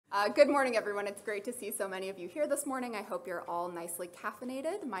Good morning, everyone. It's great to see so many of you here this morning. I hope you're all nicely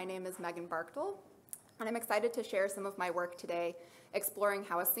caffeinated. My name is Megan Barkdull, and I'm excited to share some of my work today exploring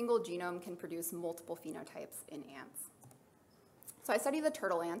how a single genome can produce multiple phenotypes in ants. So I study the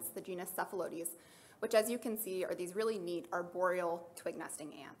turtle ants, the genus Cephalotes, which, as you can see, are these really neat arboreal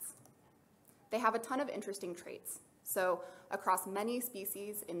twig-nesting ants. They have a ton of interesting traits. So across many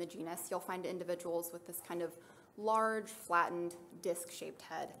species in the genus, you'll find individuals with this kind of large, flattened, disc-shaped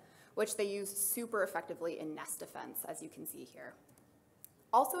head, which they use super effectively in nest defense, as you can see here.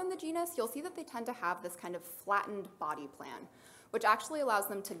 Also in the genus, you'll see that they tend to have this kind of flattened body plan, which actually allows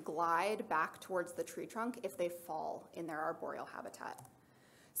them to glide back towards the tree trunk if they fall in their arboreal habitat.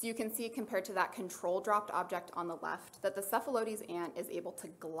 So you can see, compared to that control-dropped object on the left, that the Cephalotes ant is able to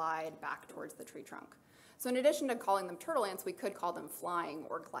glide back towards the tree trunk. So in addition to calling them turtle ants, we could call them flying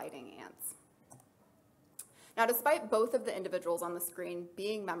or gliding ants. Now, despite both of the individuals on the screen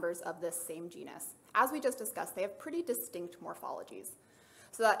being members of this same genus, as we just discussed, they have pretty distinct morphologies.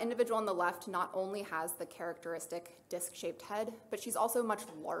 So that individual on the left not only has the characteristic disc-shaped head, but she's also much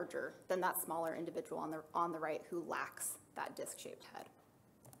larger than that smaller individual on the right who lacks that disc-shaped head.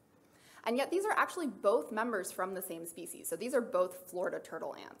 And yet these are actually both members from the same species. So these are both Florida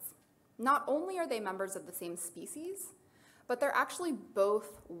turtle ants. Not only are they members of the same species, but they're actually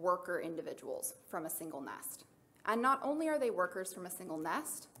both worker individuals from a single nest. And not only are they workers from a single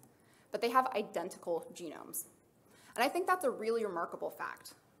nest, but they have identical genomes. And I think that's a really remarkable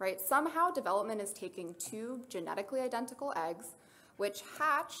fact, right? Somehow development is taking two genetically identical eggs, which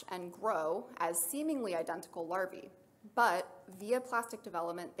hatch and grow as seemingly identical larvae. But via plastic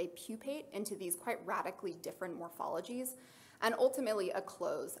development, they pupate into these quite radically different morphologies and ultimately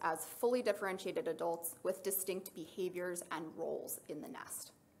eclose as fully differentiated adults with distinct behaviors and roles in the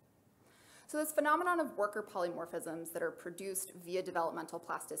nest. So this phenomenon of worker polymorphisms that are produced via developmental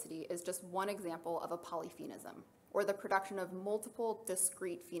plasticity is just one example of a polyphenism, or the production of multiple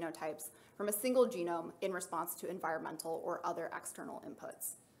discrete phenotypes from a single genome in response to environmental or other external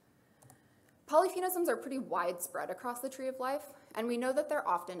inputs. Polyphenisms are pretty widespread across the tree of life, and we know that they're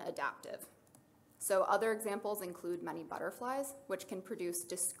often adaptive. So other examples include many butterflies, which can produce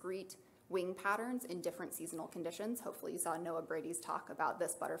discrete wing patterns in different seasonal conditions. Hopefully you saw Noah Brady's talk about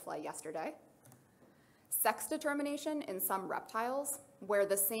this butterfly yesterday. Sex determination in some reptiles, where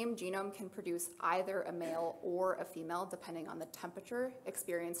the same genome can produce either a male or a female, depending on the temperature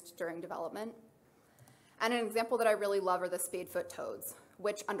experienced during development. And an example that I really love are the spadefoot toads,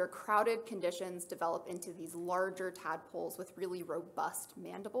 which under crowded conditions develop into these larger tadpoles with really robust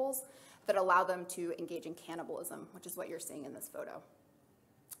mandibles that allow them to engage in cannibalism, which is what you're seeing in this photo.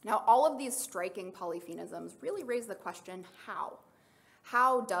 Now, all of these striking polyphenisms really raise the question, how?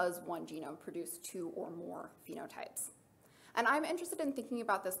 How does one genome produce two or more phenotypes? And I'm interested in thinking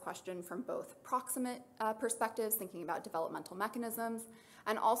about this question from both proximate perspectives, thinking about developmental mechanisms,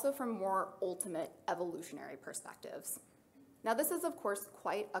 and also from more ultimate evolutionary perspectives. Now, this is, of course,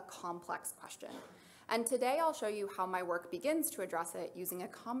 quite a complex question. And today I'll show you how my work begins to address it using a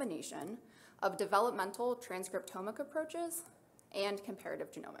combination of developmental transcriptomic approaches and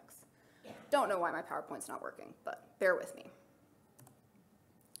comparative genomics. Don't know why my PowerPoint's not working, but bear with me.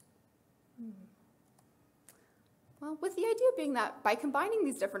 Well, with the idea being that by combining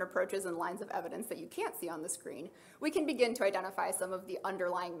these different approaches and lines of evidence that you can't see on the screen, we can begin to identify some of the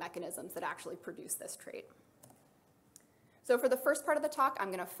underlying mechanisms that actually produce this trait. So for the first part of the talk, I'm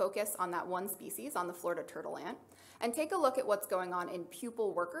going to focus on that one species, on the Florida turtle ant, and take a look at what's going on in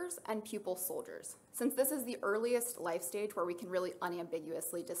pupal workers and pupal soldiers, since this is the earliest life stage where we can really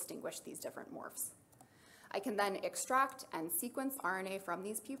unambiguously distinguish these different morphs. I can then extract and sequence RNA from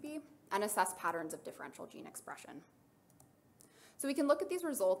these pupae and assess patterns of differential gene expression. So we can look at these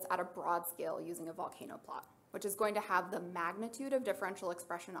results at a broad scale using a volcano plot, which is going to have the magnitude of differential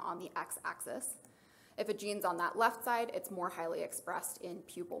expression on the x-axis. If a gene's on that left side, it's more highly expressed in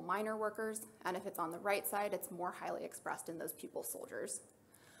pupal minor workers, and if it's on the right side, it's more highly expressed in those pupal soldiers.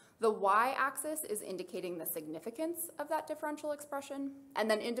 The y-axis is indicating the significance of that differential expression, and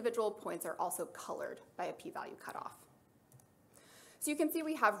then individual points are also colored by a p-value cutoff. So you can see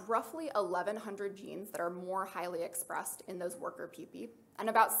we have roughly 1,100 genes that are more highly expressed in those worker pupae, and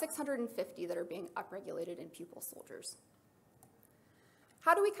about 650 that are being upregulated in pupal soldiers.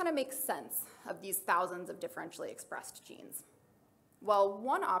 How do we kind of make sense of these thousands of differentially expressed genes? Well,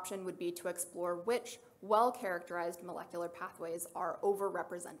 one option would be to explore which well-characterized molecular pathways are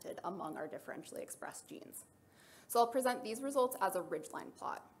overrepresented among our differentially expressed genes. So I'll present these results as a ridgeline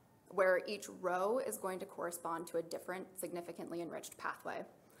plot, where each row is going to correspond to a different significantly enriched pathway.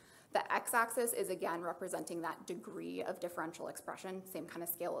 The x-axis is again representing that degree of differential expression, same kind of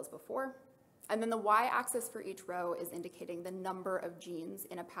scale as before. And then the y-axis for each row is indicating the number of genes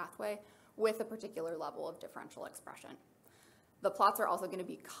in a pathway with a particular level of differential expression. The plots are also going to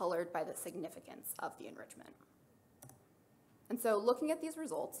be colored by the significance of the enrichment. And so looking at these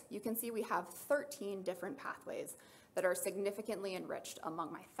results, you can see we have 13 different pathways that are significantly enriched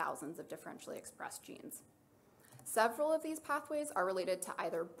among my thousands of differentially expressed genes. Several of these pathways are related to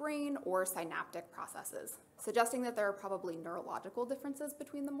either brain or synaptic processes, suggesting that there are probably neurological differences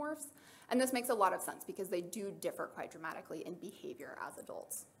between the morphs, and this makes a lot of sense because they do differ quite dramatically in behavior as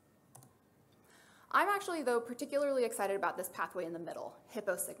adults. I'm actually, though, particularly excited about this pathway in the middle,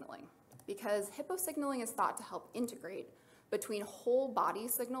 hipposignaling, because hipposignaling is thought to help integrate between whole body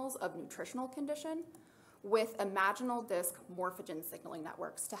signals of nutritional condition with imaginal disc morphogen signaling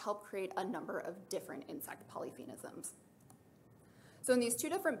networks to help create a number of different insect polyphenisms. So in these two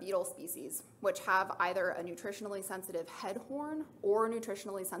different beetle species, which have either a nutritionally sensitive head horn or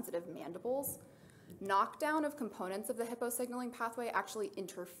nutritionally sensitive mandibles, knockdown of components of the hipposignaling pathway actually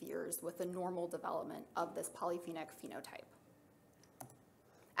interferes with the normal development of this polyphenic phenotype.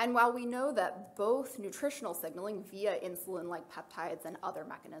 And while we know that both nutritional signaling via insulin-like peptides and other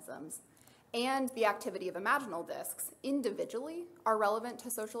mechanisms and the activity of imaginal discs individually are relevant to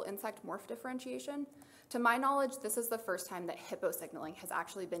social insect morph differentiation, to my knowledge, this is the first time that hipposignaling has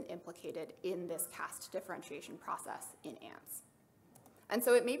actually been implicated in this caste differentiation process in ants. And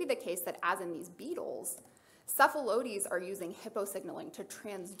so it may be the case that, as in these beetles, cephalotes are using hipposignaling to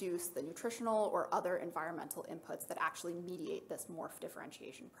transduce the nutritional or other environmental inputs that actually mediate this morph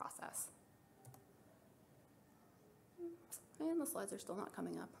differentiation process. And the slides are still not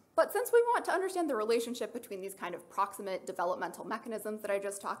coming up. But since we want to understand the relationship between these kind of proximate developmental mechanisms that I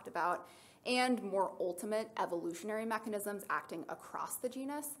just talked about and more ultimate evolutionary mechanisms acting across the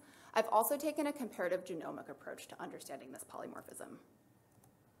genus, I've also taken a comparative genomic approach to understanding this polymorphism.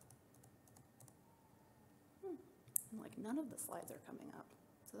 Like none of the slides are coming up,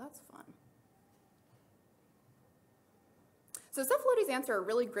 so that's fun. So cephalotes ants are a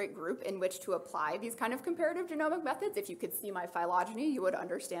really great group in which to apply these kind of comparative genomic methods. If you could see my phylogeny, you would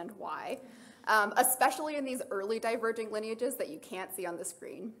understand why. Especially in these early diverging lineages that you can't see on the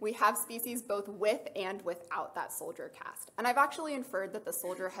screen. We have species both with and without that soldier caste. And I've actually inferred that the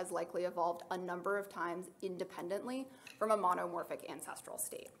soldier has likely evolved a number of times independently from a monomorphic ancestral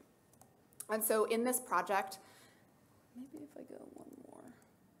state. And so in this project, maybe if I go one more.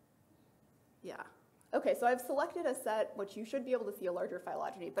 Yeah. Okay, so I've selected a set, which you should be able to see a larger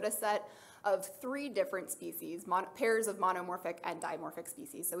phylogeny, but a set of 3 different species, pairs of monomorphic and dimorphic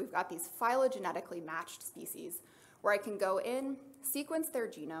species. So we've got these phylogenetically matched species where I can go in, sequence their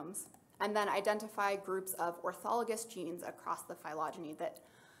genomes, and then identify groups of orthologous genes across the phylogeny that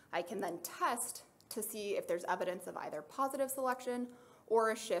I can then test to see if there's evidence of either positive selection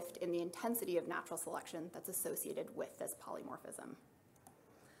or a shift in the intensity of natural selection that's associated with this polymorphism.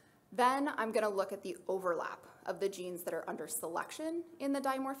 Then I'm going to look at the overlap of the genes that are under selection in the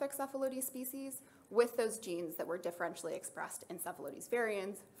dimorphic cephalotes species with those genes that were differentially expressed in cephalotes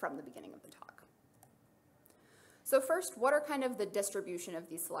varians from the beginning of the talk. So first, what are kind of the distribution of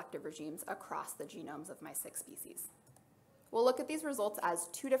these selective regimes across the genomes of my 6 species? We'll look at these results as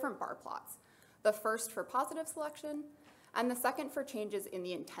 2 different bar plots, the first for positive selection and the second for changes in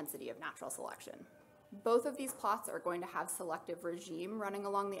the intensity of natural selection. Both of these plots are going to have selective regime running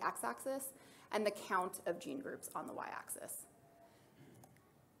along the x-axis and the count of gene groups on the y-axis.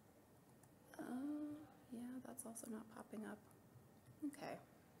 Yeah, that's also not popping up. Okay.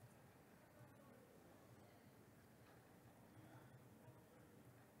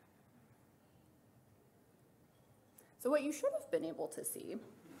 So what you should have been able to see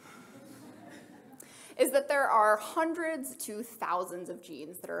is that there are hundreds to thousands of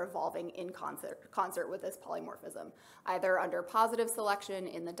genes that are evolving in concert with this polymorphism, either under positive selection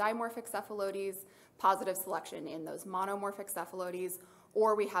in the dimorphic cephalotes, positive selection in those monomorphic cephalotes,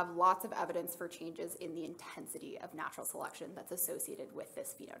 or we have lots of evidence for changes in the intensity of natural selection that's associated with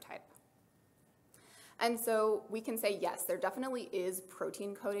this phenotype. And so we can say, yes, there definitely is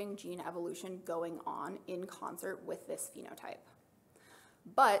protein coding gene evolution going on in concert with this phenotype.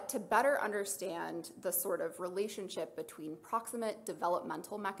 But to better understand the sort of relationship between proximate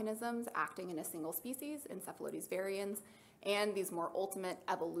developmental mechanisms acting in a single species, Cephalotes varians, and these more ultimate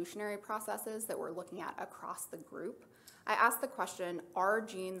evolutionary processes that we're looking at across the group, I asked the question, are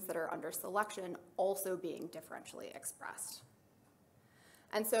genes that are under selection also being differentially expressed?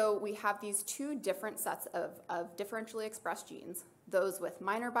 And so we have these 2 different sets of differentially expressed genes, those with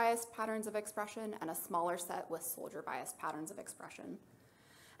minor biased patterns of expression and a smaller set with soldier biased patterns of expression.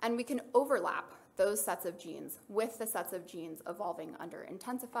 And we can overlap those sets of genes with the sets of genes evolving under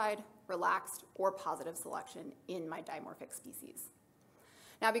intensified, relaxed, or positive selection in my dimorphic species.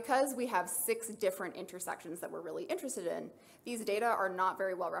 Now, because we have 6 different intersections that we're really interested in, these data are not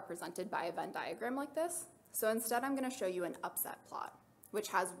very well represented by a Venn diagram like this. So instead, I'm going to show you an upset plot, which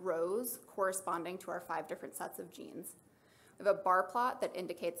has rows corresponding to our 5 different sets of genes. We have a bar plot that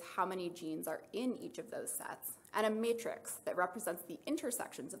indicates how many genes are in each of those sets, and a matrix that represents the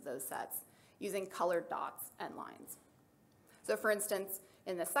intersections of those sets using colored dots and lines. So for instance,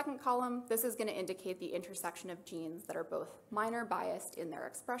 in the second column, this is going to indicate the intersection of genes that are both minor biased in their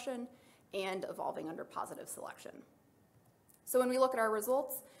expression and evolving under positive selection. So when we look at our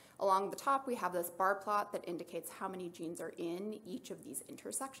results, along the top we have this bar plot that indicates how many genes are in each of these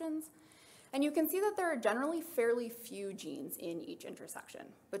intersections. And you can see that there are generally fairly few genes in each intersection,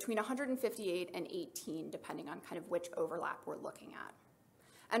 between 158 and 18, depending on kind of which overlap we're looking at.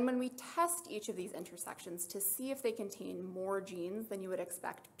 And when we test each of these intersections to see if they contain more genes than you would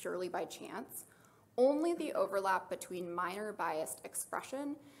expect purely by chance, only the overlap between minor biased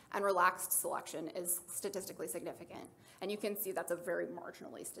expression and relaxed selection is statistically significant. And you can see that's a very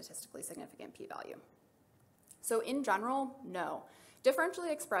marginally statistically significant p-value. So in general, no.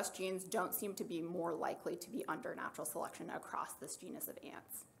 Differentially expressed genes don't seem to be more likely to be under natural selection across this genus of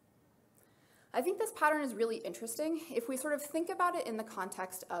ants. I think this pattern is really interesting if we sort of think about it in the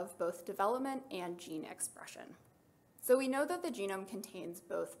context of both development and gene expression. So we know that the genome contains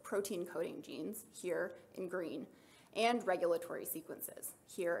both protein coding genes, here in green, and regulatory sequences,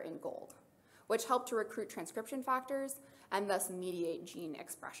 here in gold, which help to recruit transcription factors and thus mediate gene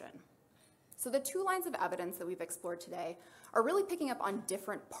expression. So the 2 lines of evidence that we've explored today are really picking up on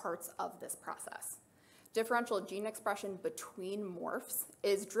different parts of this process. Differential gene expression between morphs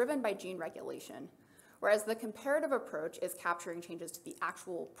is driven by gene regulation, whereas the comparative approach is capturing changes to the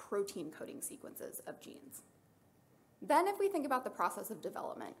actual protein coding sequences of genes. Then if we think about the process of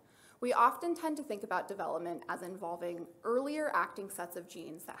development, we often tend to think about development as involving earlier acting sets of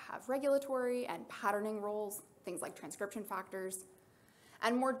genes that have regulatory and patterning roles, things like transcription factors,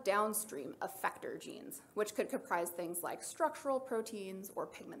 and more downstream effector genes, which could comprise things like structural proteins or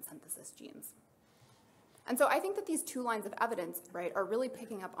pigment synthesis genes. And so I think that these 2 lines of evidence, right, are really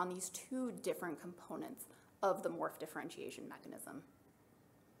picking up on these 2 different components of the morph differentiation mechanism.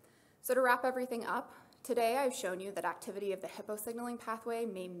 So to wrap everything up, today I've shown you that activity of the hippo signaling pathway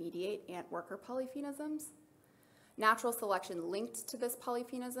may mediate ant worker polyphenisms. Natural selection linked to this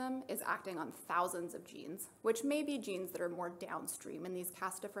polyphenism is acting on thousands of genes, which may be genes that are more downstream in these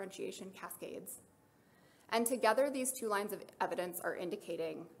Cas differentiation cascades. And together, these 2 lines of evidence are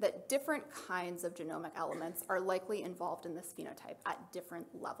indicating that different kinds of genomic elements are likely involved in this phenotype at different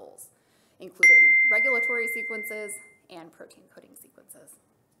levels, including regulatory sequences and protein coding sequences.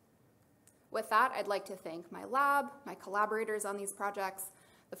 With that, I'd like to thank my lab, my collaborators on these projects,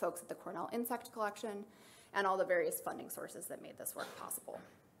 the folks at the Cornell Insect Collection, and all the various funding sources that made this work possible.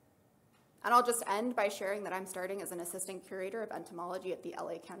 And I'll just end by sharing that I'm starting as an assistant curator of entomology at the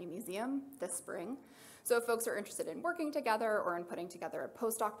LA County Museum this spring. So if folks are interested in working together or in putting together a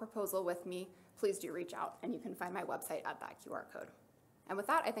postdoc proposal with me, please do reach out, and you can find my website at that QR code. And with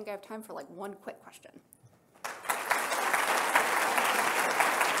that, I think I have time for like one quick question.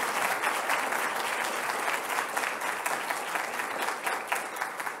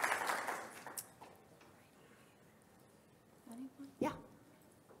 Yeah.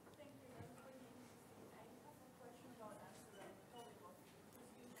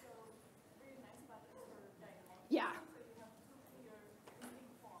 Yeah.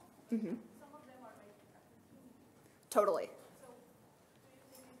 Mm-hmm. Totally.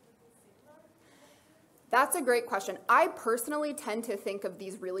 That's a great question. I personally tend to think of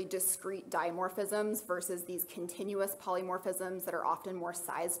these really discrete dimorphisms versus these continuous polymorphisms that are often more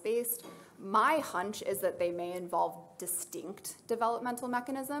size-based. My hunch is that they may involve distinct developmental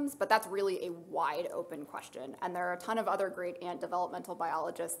mechanisms, but that's really a wide open question. And there are a ton of other great ant developmental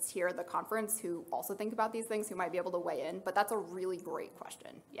biologists here at the conference who also think about these things, who might be able to weigh in, but that's a really great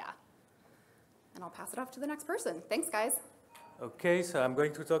question, yeah. And I'll pass it off to the next person. Thanks, guys. Okay, so I'm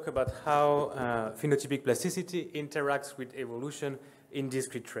going to talk about how phenotypic plasticity interacts with evolution in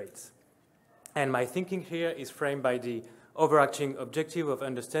discrete traits. And my thinking here is framed by the overarching objective of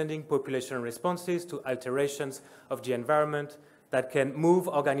understanding population responses to alterations of the environment that can move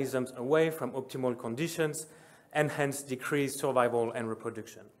organisms away from optimal conditions and hence decrease survival and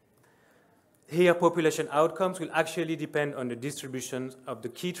reproduction. Here, population outcomes will actually depend on the distribution of the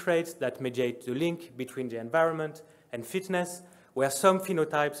key traits that mediate the link between the environment and fitness, where some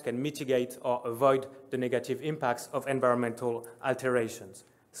phenotypes can mitigate or avoid the negative impacts of environmental alterations,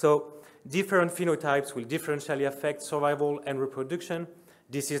 So different phenotypes will differentially affect survival and reproduction.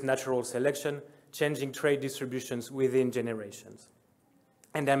 This is natural selection, changing trait distributions within generations.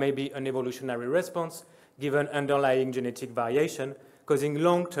 And there may be an evolutionary response given underlying genetic variation, causing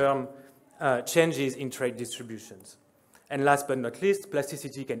long-term changes in trait distributions. And last but not least,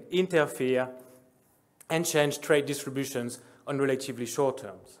 plasticity can interfere and change trait distributions on relatively short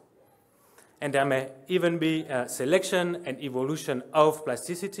terms. And there may even be selection and evolution of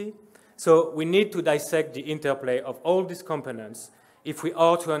plasticity. So we need to dissect the interplay of all these components if we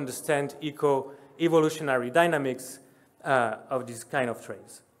are to understand eco-evolutionary dynamics of these kind of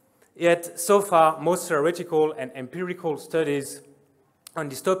traits. Yet, so far, most theoretical and empirical studies on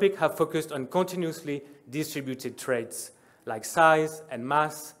this topic have focused on continuously distributed traits like size and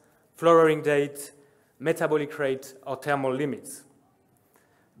mass, flowering date, metabolic rate, or thermal limits.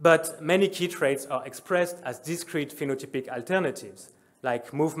 But many key traits are expressed as discrete phenotypic alternatives,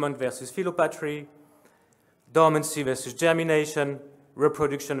 like movement versus philopatry, dormancy versus germination,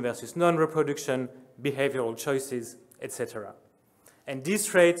 reproduction versus non-reproduction, behavioral choices, etc. And these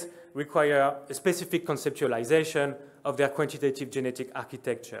traits require a specific conceptualization of their quantitative genetic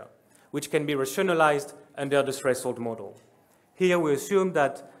architecture, which can be rationalized under the threshold model. Here we assume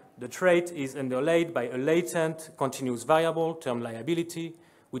that the trait is underlaid by a latent continuous variable, termed liability,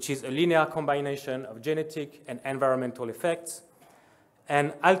 which is a linear combination of genetic and environmental effects.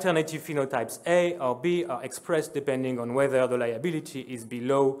 And alternative phenotypes A or B are expressed depending on whether the liability is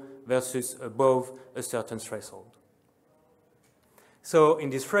below versus above a certain threshold. So in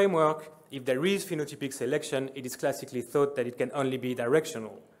this framework, if there is phenotypic selection, it is classically thought that it can only be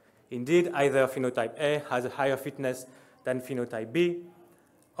directional. Indeed, either phenotype A has a higher fitness than phenotype B,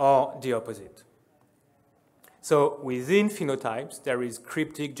 or the opposite. So within phenotypes, there is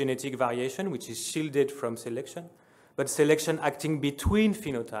cryptic genetic variation, which is shielded from selection, but selection acting between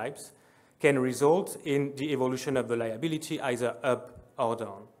phenotypes can result in the evolution of the liability either up or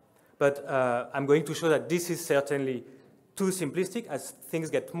down. But I'm going to show that this is certainly too simplistic as things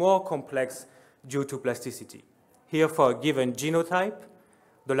get more complex due to plasticity. Here, for a given genotype,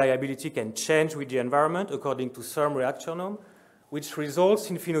 the liability can change with the environment according to some reaction norm, which results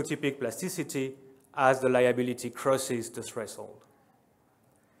in phenotypic plasticity as the liability crosses the threshold.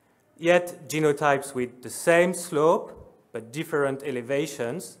 Yet, genotypes with the same slope but different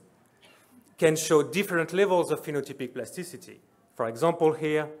elevations can show different levels of phenotypic plasticity. For example,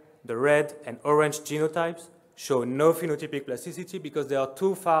 here, the red and orange genotypes show no phenotypic plasticity because they are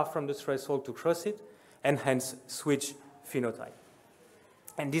too far from the threshold to cross it, and hence switch phenotype.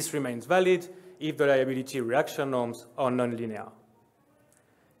 And this remains valid if the liability reaction norms are nonlinear.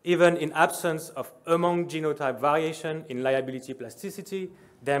 Even in absence of among genotype variation in liability plasticity,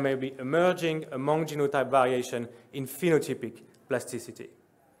 there may be emerging among genotype variation in phenotypic plasticity.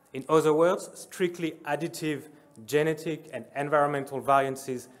 In other words, strictly additive genetic and environmental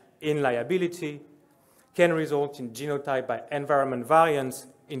variances in liability can result in genotype by environment variance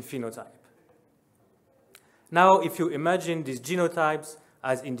in phenotype. Now, if you imagine these genotypes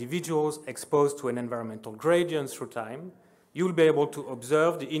as individuals exposed to an environmental gradient through time, you will be able to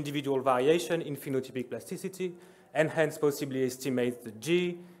observe the individual variation in phenotypic plasticity and hence possibly estimate the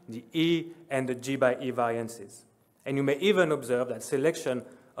G, the E, and the G by E variances. And you may even observe that selection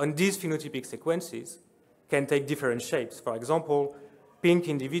on these phenotypic sequences can take different shapes. For example, pink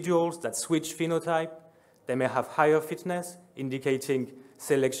individuals that switch phenotype, they may have higher fitness, indicating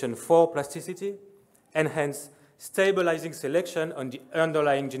selection for plasticity, and hence stabilizing selection on the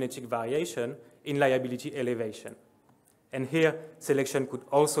underlying genetic variation in liability elevation. And here, selection could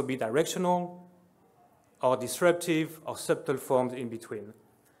also be directional, or disruptive, or subtle forms in between.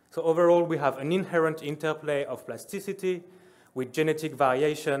 So overall, we have an inherent interplay of plasticity with genetic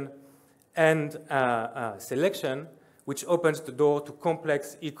variation and selection, which opens the door to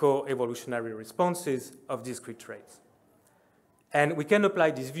complex eco-evolutionary responses of discrete traits. And we can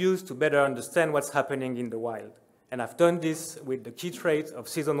apply these views to better understand what's happening in the wild. And I've done this with the key traits of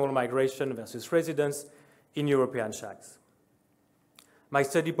seasonal migration versus residence in European shags. My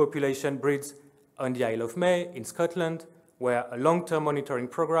study population breeds on the Isle of May in Scotland, where a long-term monitoring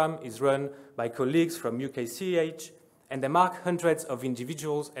program is run by colleagues from UKCH, and they mark hundreds of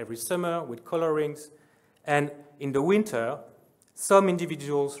individuals every summer with colorings. And in the winter, some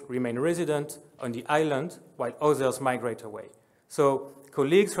individuals remain resident on the island while others migrate away. So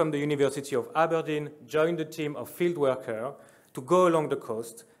colleagues from the University of Aberdeen join the team of field workers to go along the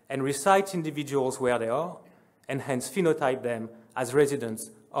coast and recite individuals where they are, and hence phenotype them as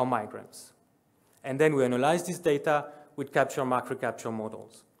residents or migrants. And then we analyze this data with capture-mark recapture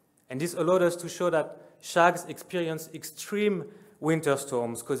models. And this allowed us to show that shags experience extreme winter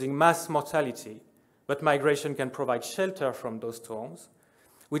storms causing mass mortality, but migration can provide shelter from those storms,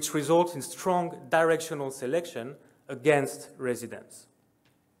 which results in strong directional selection against residents.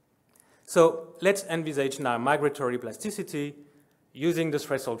 So let's envisage now migratory plasticity using the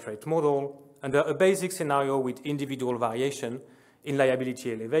threshold trait model under a basic scenario with individual variation in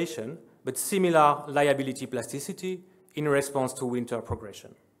liability elevation, but similar liability plasticity in response to winter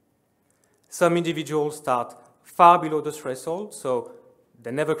progression. Some individuals start far below the threshold, so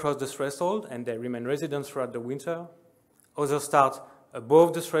they never cross the threshold and they remain residents throughout the winter. Others start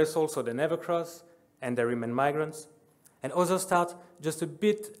above the threshold, so they never cross and they remain migrants. And others start just a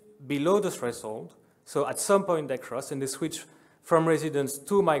bit below the threshold, so at some point they cross and they switch from residence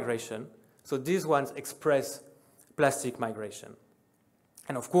to migration. So these ones express plastic migration.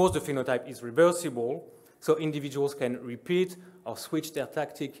 And of course, the phenotype is reversible, so individuals can repeat or switch their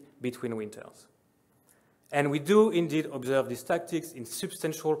tactic between winters. And we do indeed observe these tactics in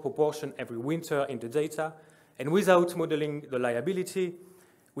substantial proportion every winter in the data, and without modeling the liability,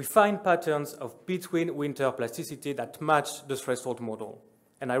 we find patterns of between winter plasticity that match the threshold model.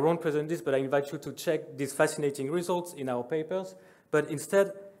 And I won't present this, but I invite you to check these fascinating results in our papers. But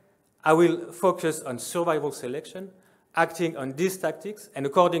instead, I will focus on survival selection, acting on these tactics, and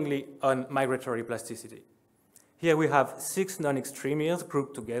accordingly on migratory plasticity. Here we have 6 non-extreme years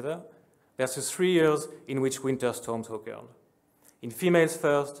grouped together versus 3 years in which winter storms occurred. In females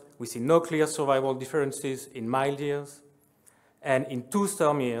first, we see no clear survival differences in mild years. And in 2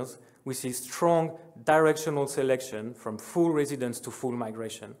 storm years, we see strong directional selection from full residence to full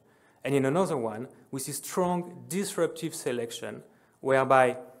migration. And in another one, we see strong disruptive selection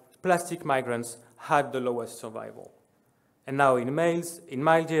whereby plastic migrants had the lowest survival. And now in males, in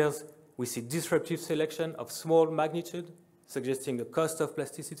mild years, we see disruptive selection of small magnitude, suggesting a cost of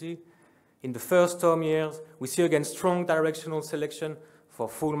plasticity. In the first storm years, we see again strong directional selection for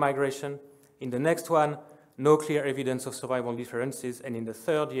full migration. In the next one, no clear evidence of survival differences. And in the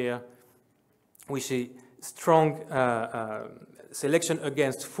third year, we see strong selection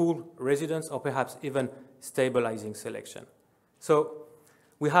against full residence or perhaps even stabilizing selection. So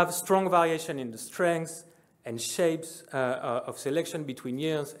we have strong variation in the strengths and shapes of selection between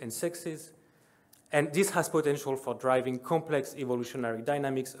years and sexes. And this has potential for driving complex evolutionary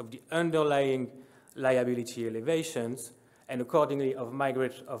dynamics of the underlying liability elevations and accordingly of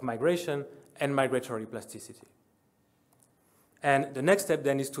migration and migratory plasticity. And the next step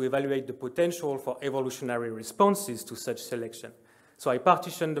then is to evaluate the potential for evolutionary responses to such selection. So I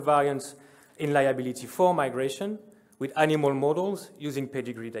partitioned the variance in liability for migration with animal models using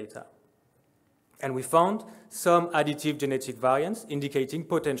pedigree data. And we found some additive genetic variants indicating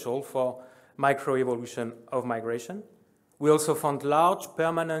potential for microevolution of migration. We also found large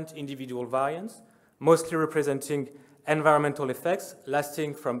permanent individual variants, mostly representing environmental effects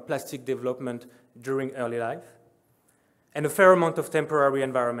lasting from plastic development during early life, and a fair amount of temporary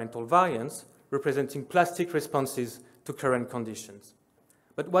environmental variants representing plastic responses to current conditions.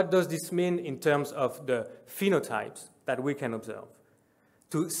 But what does this mean in terms of the phenotypes that we can observe?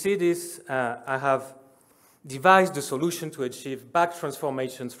 To see this, I have devised a solution to achieve back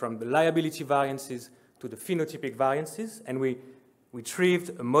transformations from the liability variances to the phenotypic variances, and we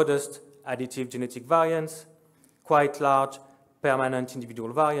retrieved a modest additive genetic variance, quite large permanent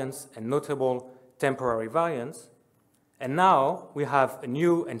individual variance, and notable temporary variance. And now we have a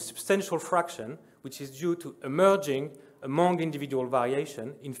new and substantial fraction, which is due to emerging among individual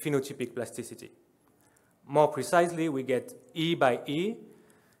variation in phenotypic plasticity. More precisely, we get E by E,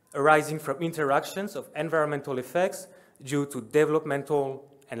 arising from interactions of environmental effects due to developmental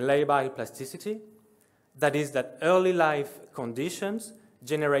and labile plasticity. That is, that early life conditions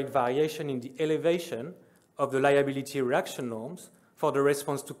generate variation in the elevation of the liability reaction norms for the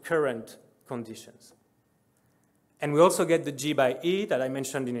response to current conditions. And we also get the G by E that I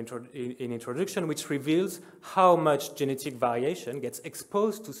mentioned in introduction, which reveals how much genetic variation gets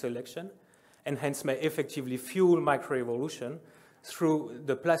exposed to selection and hence may effectively fuel microevolution through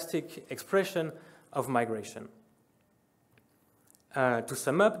the plastic expression of migration. To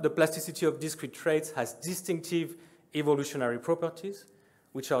sum up, the plasticity of discrete traits has distinctive evolutionary properties,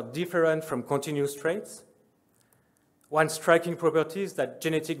 which are different from continuous traits. One striking property is that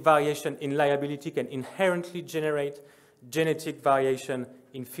genetic variation in liability can inherently generate genetic variation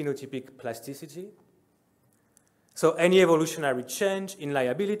in phenotypic plasticity. So any evolutionary change in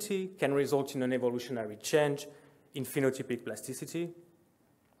liability can result in an evolutionary change in phenotypic plasticity.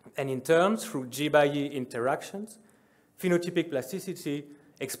 And in turn, through G by E interactions, phenotypic plasticity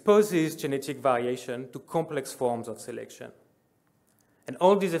exposes genetic variation to complex forms of selection. And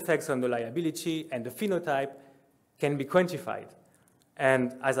all these effects on the liability and the phenotype can be quantified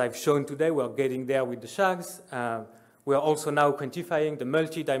And as I've shown today, we're getting there with the shags. We are also now quantifying the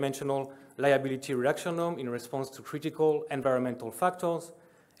multi-dimensional liability reduction norm in response to critical environmental factors,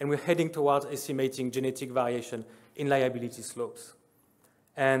 and we're heading towards estimating genetic variation in liability slopes.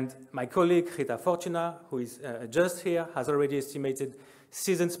 And my colleague, Rita Fortuna, who is just here, has already estimated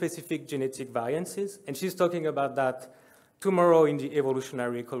season-specific genetic variances, and she's talking about that tomorrow in the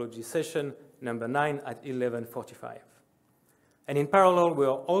evolutionary ecology session, number 9 at 11:45. And in parallel, we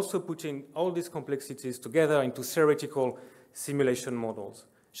are also putting all these complexities together into theoretical simulation models,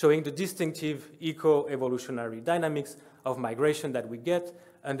 showing the distinctive eco-evolutionary dynamics of migration that we get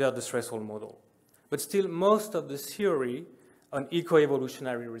under the threshold model. But still, most of the theory on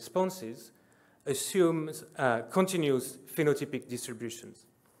eco-evolutionary responses assumes continuous phenotypic distributions.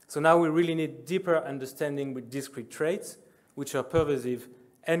 So now we really need deeper understanding with discrete traits, which are pervasive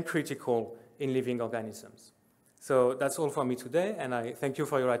and critical in living organisms. So that's all for me today, and I thank you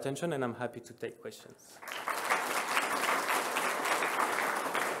for your attention, and I'm happy to take questions.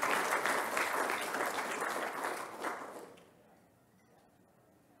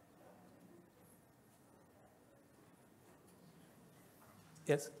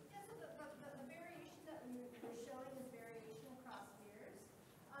 Yes? Yeah, so the variation that you're showing is variation across years.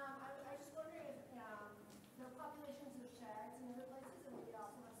 I was just wondering if there are populations of shags in other places, and we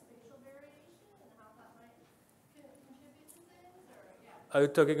also have spatial variation, and how that might contribute to things, or yeah. Are you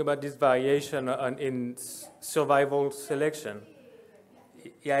talking about this variation in survival selection?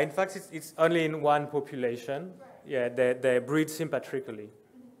 Yeah, in fact, it's only in one population. Yeah, they breed sympatrically.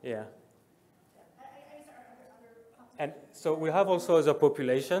 Yeah. And so we have also other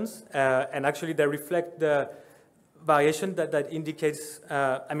populations, and actually they reflect the variation that indicates,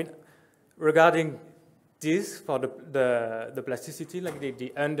 I mean, regarding this for the plasticity, like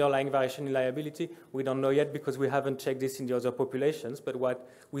the underlying variation in liability, we don't know yet because we haven't checked this in the other populations, but what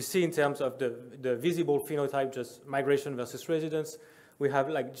we see in terms of the visible phenotype, just migration versus residence, we have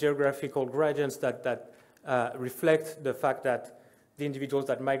like geographical gradients that reflect the fact that the individuals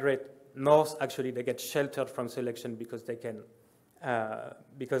that migrate north, actually, they get sheltered from selection because they can,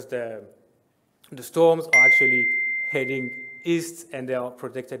 because the storms are actually heading east, and they are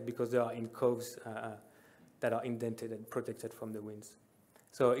protected because they are in coves that are indented and protected from the winds.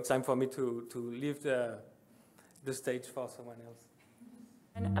 So it's time for me to leave the stage for someone else.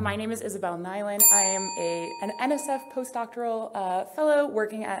 And my name is Isabelle Neylan. I am an NSF postdoctoral fellow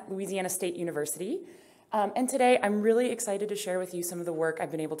working at Louisiana State University. And today, I'm really excited to share with you some of the work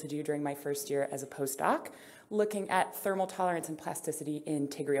I've been able to do during my first year as a postdoc, looking at thermal tolerance and plasticity in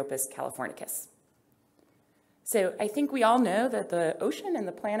Tigriopus californicus. So I think we all know that the ocean and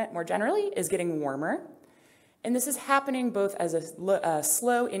the planet more generally is getting warmer. And this is happening both as a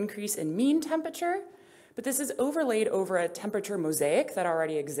slow increase in mean temperature, but this is overlaid over a temperature mosaic that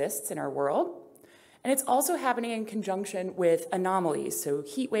already exists in our world. And it's also happening in conjunction with anomalies, so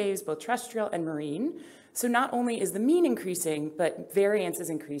heat waves, both terrestrial and marine. So not only is the mean increasing, but variance is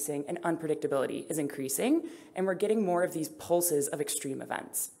increasing and unpredictability is increasing, and we're getting more of these pulses of extreme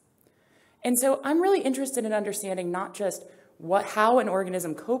events. And so I'm really interested in understanding not just how an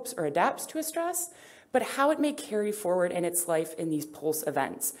organism copes or adapts to a stress, but how it may carry forward in its life in these pulse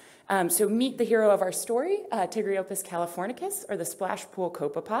events. So meet the hero of our story, Tigriopus californicus, or the splash pool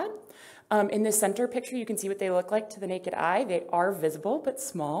copepod. In this center picture, you can see what they look like to the naked eye. They are visible, but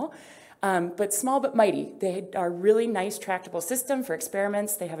small but mighty. They are a really nice tractable system for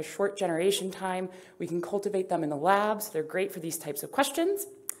experiments. They have a short generation time. We can cultivate them in the labs. They're great for these types of questions.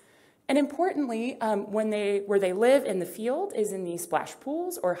 And importantly, where they live in the field is in these splash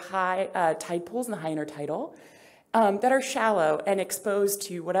pools or high tide pools in the high intertidal that are shallow and exposed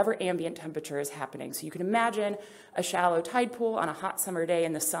to whatever ambient temperature is happening. So you can imagine a shallow tide pool on a hot summer day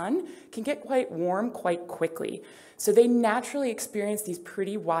in the sun can get quite warm quite quickly. So they naturally experience these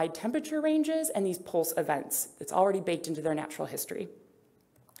pretty wide temperature ranges and these pulse events. It's already baked into their natural history.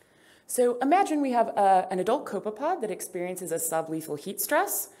 So imagine we have an adult copepod that experiences a sublethal heat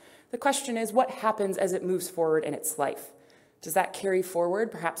stress. The question is, what happens as it moves forward in its life? Does that carry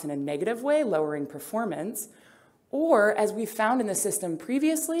forward, perhaps in a negative way, lowering performance? Or, as we found in the system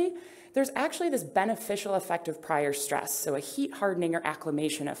previously, there's actually this beneficial effect of prior stress, so a heat hardening or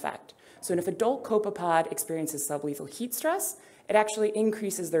acclimation effect. So if an adult copepod experiences sublethal heat stress, it actually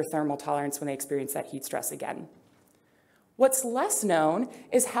increases their thermal tolerance when they experience that heat stress again. What's less known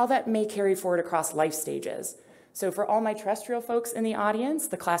is how that may carry forward across life stages. So for all my terrestrial folks in the audience,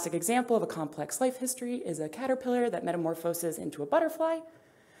 the classic example of a complex life history is a caterpillar that metamorphoses into a butterfly.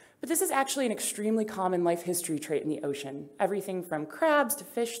 But this is actually an extremely common life history trait in the ocean. Everything from crabs to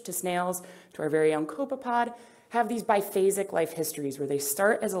fish to snails to our very own copepod have these biphasic life histories where they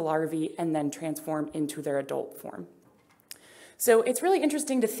start as a larvae and then transform into their adult form. So it's really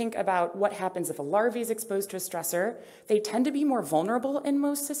interesting to think about what happens if a larvae is exposed to a stressor. They tend to be more vulnerable in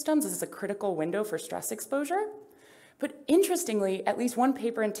most systems. This is a critical window for stress exposure. But interestingly, at least one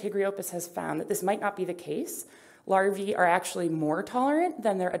paper in Tigriopus has found that this might not be the case. Larvae are actually more tolerant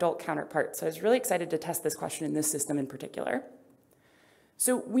than their adult counterparts. So I was really excited to test this question in this system in particular.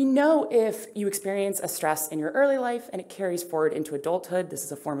 So we know if you experience a stress in your early life and it carries forward into adulthood, this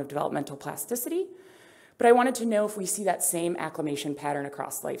is a form of developmental plasticity. But I wanted to know if we see that same acclimation pattern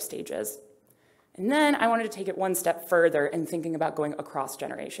across life stages. And then I wanted to take it one step further in thinking about going across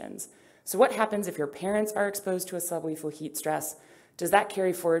generations. So what happens if your parents are exposed to a sublethal heat stress? Does that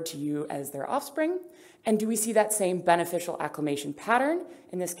carry forward to you as their offspring? And do we see that same beneficial acclimation pattern?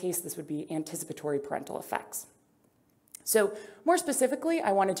 In this case, this would be anticipatory parental effects. So more specifically,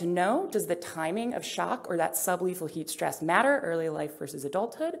 I wanted to know, does the timing of shock or that sublethal heat stress matter, early life versus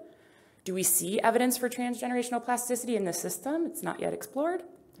adulthood? Do we see evidence for transgenerational plasticity in the system? It's not yet explored.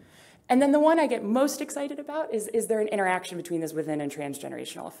 And then the one I get most excited about is there an interaction between this within and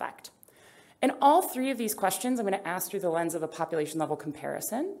transgenerational effect? And all three of these questions I'm going to ask through the lens of a population level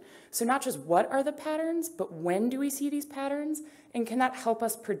comparison. So not just what are the patterns, but when do we see these patterns? And can that help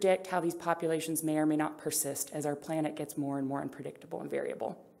us predict how these populations may or may not persist as our planet gets more and more unpredictable and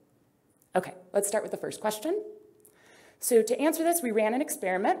variable? Okay, let's start with the first question. So to answer this, we ran an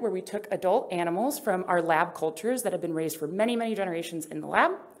experiment where we took adult animals from our lab cultures that have been raised for many, many generations in the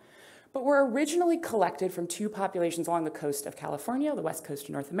lab, but were originally collected from two populations along the coast of California, the west coast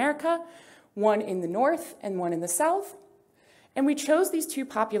of North America, one in the north and one in the south. And we chose these two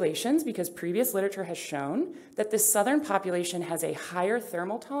populations because previous literature has shown that this southern population has a higher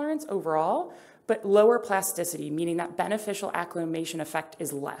thermal tolerance overall, but lower plasticity, meaning that beneficial acclimation effect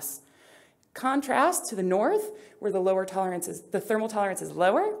is less. Contrast to the north, where the thermal tolerance is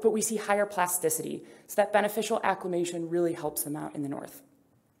lower, but we see higher plasticity. So that beneficial acclimation really helps them out in the north.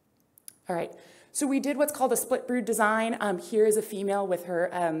 All right, so we did what's called a split brood design. Here is a female with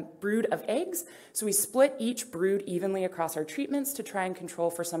her brood of eggs. So we split each brood evenly across our treatments to try and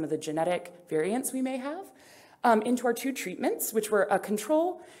control for some of the genetic variants we may have into our two treatments, which were a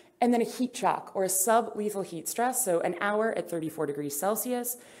control and then a heat shock or a sublethal heat stress, so an hour at 34 degrees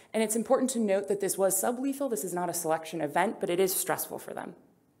Celsius. And it's important to note that this was sublethal. This is not a selection event, but it is stressful for them.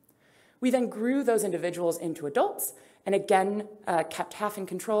 We then grew those individuals into adults and again kept half in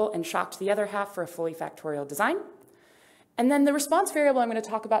control and shocked the other half for a fully factorial design. And then the response variable I'm going to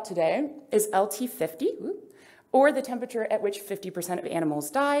talk about today is LT50, or the temperature at which 50% of animals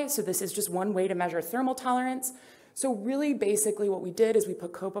die. So this is just one way to measure thermal tolerance. So really basically what we did is we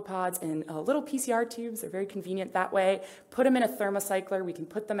put copepods in little PCR tubes. They're very convenient that way. Put them in a thermocycler. We can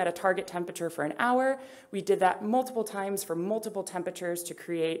put them at a target temperature for an hour. We did that multiple times for multiple temperatures to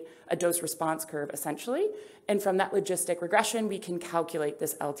create a dose response curve essentially. And from that logistic regression, we can calculate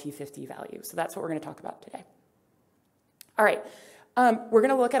this LT50 value. So that's what we're going to talk about today. All right. We're going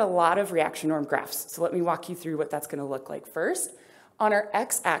to look at a lot of reaction norm graphs. So let me walk you through what that's going to look like first. On our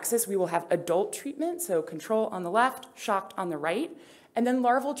x-axis, we will have adult treatment, so control on the left, shocked on the right, and then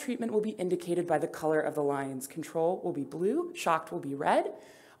larval treatment will be indicated by the color of the lines. Control will be blue, shocked will be red.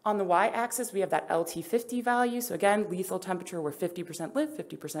 On the y-axis, we have that LT50 value, so again, lethal temperature where 50% live,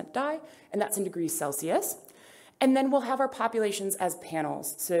 50% die, and that's in degrees Celsius. And then we'll have our populations as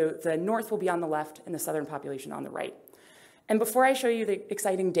panels, so the north will be on the left and the southern population on the right. And before I show you the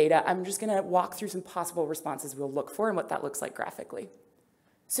exciting data, I'm just going to walk through some possible responses we'll look for and what that looks like graphically.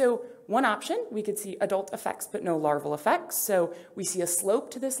 So one option, we could see adult effects but no larval effects. So we see a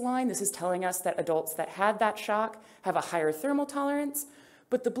slope to this line. This is telling us that adults that had that shock have a higher thermal tolerance,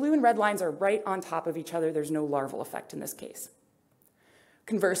 but the blue and red lines are right on top of each other. There's no larval effect in this case.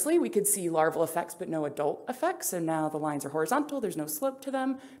 Conversely, we could see larval effects but no adult effects. So now the lines are horizontal, there's no slope to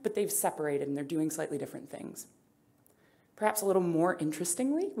them, but they've separated and they're doing slightly different things. Perhaps a little more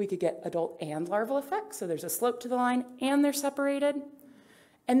interestingly, we could get adult and larval effects. So there's a slope to the line and they're separated.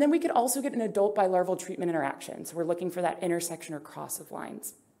 And then we could also get an adult by larval treatment interaction. So we're looking for that intersection or cross of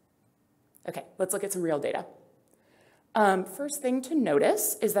lines. Okay, let's look at some real data. First thing to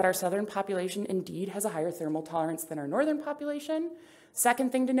notice is that our southern population indeed has a higher thermal tolerance than our northern population.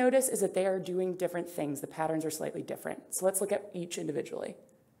 Second thing to notice is that they are doing different things. The patterns are slightly different. So let's look at each individually.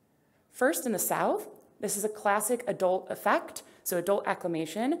 First, in the south, this is a classic adult effect, so adult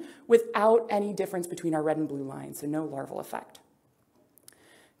acclimation, without any difference between our red and blue lines, so no larval effect.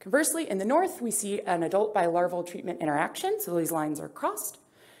 Conversely, in the north, we see an adult by larval treatment interaction, so these lines are crossed.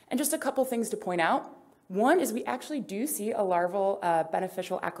 And just a couple things to point out. One is we actually do see a larval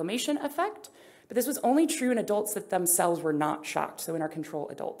beneficial acclimation effect. But this was only true in adults that themselves were not shocked, so in our control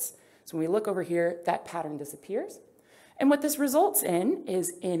adults. So when we look over here, that pattern disappears. And what this results in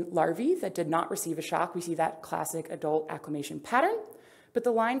is in larvae that did not receive a shock, we see that classic adult acclimation pattern, but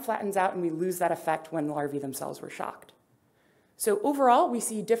the line flattens out and we lose that effect when larvae themselves were shocked. So overall, we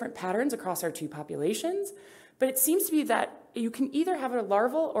see different patterns across our two populations, but it seems to be that you can either have a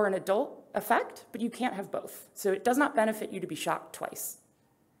larval or an adult effect, but you can't have both. So it does not benefit you to be shocked twice.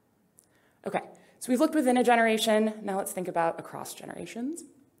 Okay, so we've looked within a generation. Now let's think about across generations.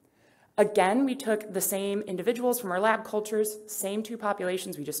 Again, we took the same individuals from our lab cultures, same two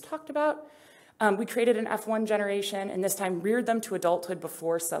populations we just talked about. We created an F1 generation, and this time reared them to adulthood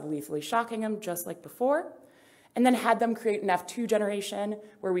before sublethally shocking them, just like before, and then had them create an F2 generation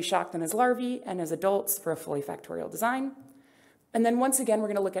where we shocked them as larvae and as adults for a fully factorial design. And then once again, we're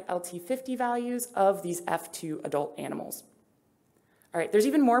going to look at LT50 values of these F2 adult animals. All right, there's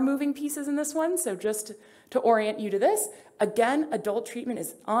even more moving pieces in this one, so just to orient you to this, again, adult treatment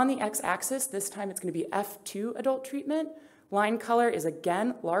is on the x-axis. This time it's going to be F2 adult treatment. Line color is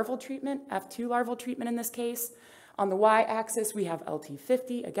again larval treatment, F2 larval treatment in this case. On the y-axis, we have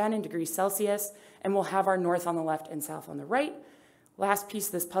LT50, again in degrees Celsius, and we'll have our north on the left and south on the right. Last piece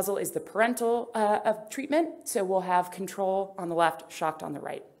of this puzzle is the parental of treatment, so we'll have control on the left, shocked on the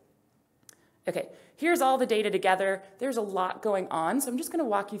right. Okay, here's all the data together. There's a lot going on, so I'm just going to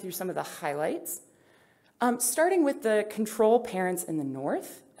walk you through some of the highlights. Starting with the control parents in the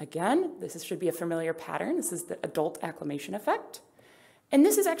north. Again, this should be a familiar pattern. This is the adult acclimation effect. And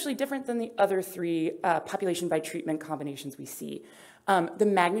this is actually different than the other three population by treatment combinations we see. The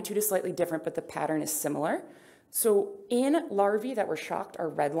magnitude is slightly different, but the pattern is similar. So in larvae that were shocked, our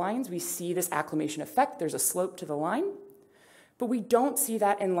red lines, we see this acclimation effect. There's a slope to the line. But we don't see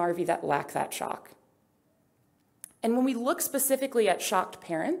that in larvae that lack that shock. And when we look specifically at shocked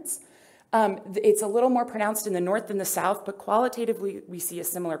parents, it's a little more pronounced in the north than the south, but qualitatively we see a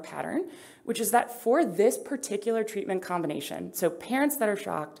similar pattern, which is that for this particular treatment combination, so parents that are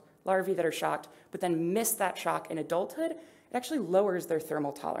shocked, larvae that are shocked, but then miss that shock in adulthood, it actually lowers their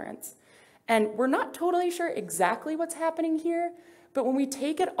thermal tolerance. And we're not totally sure exactly what's happening here, but when we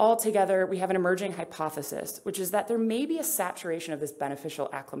take it all together, we have an emerging hypothesis, which is that there may be a saturation of this beneficial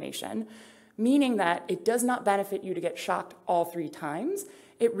acclimation, meaning that it does not benefit you to get shocked all 3 times.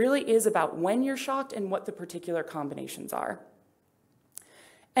 It really is about when you're shocked and what the particular combinations are.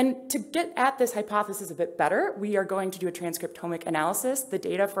 And to get at this hypothesis a bit better, we are going to do a transcriptomic analysis. The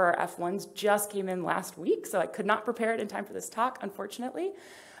data for our F1s just came in last week, so I could not prepare it in time for this talk, unfortunately.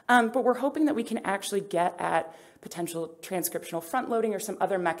 But we're hoping that we can actually get at potential transcriptional front-loading or some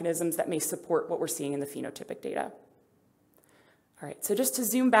other mechanisms that may support what we're seeing in the phenotypic data. All right, so just to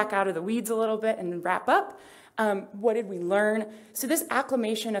zoom back out of the weeds a little bit and wrap up, what did we learn? So this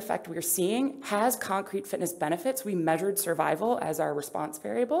acclimation effect we're seeing has concrete fitness benefits. We measured survival as our response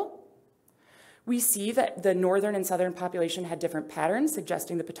variable. We see that the northern and southern population had different patterns,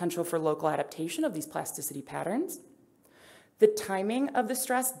 suggesting the potential for local adaptation of these plasticity patterns. The timing of the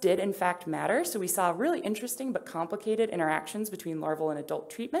stress did in fact matter, so we saw really interesting but complicated interactions between larval and adult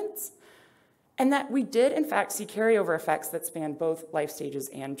treatments, and that we did in fact see carryover effects that span both life stages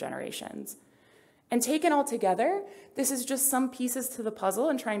and generations. And taken all together, this is just some pieces to the puzzle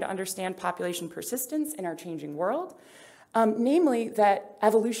in trying to understand population persistence in our changing world, namely that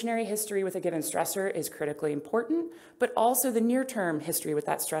evolutionary history with a given stressor is critically important, but also the near-term history with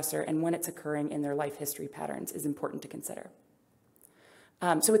that stressor and when it's occurring in their life history patterns is important to consider.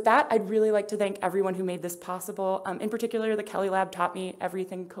 So with that, I'd really like to thank everyone who made this possible. In particular, the Kelly Lab taught me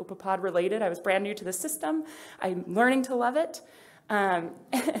everything copepod related. I was brand new to the system. I'm learning to love it.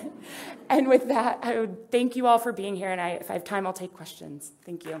 And with that, I would thank you all for being here, and if I have time, I'll take questions.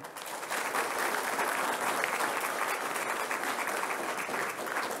 Thank you.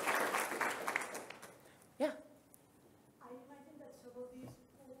 Yeah. I imagine that some of these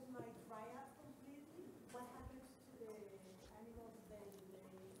pools might dry up completely. What happens to the animals then?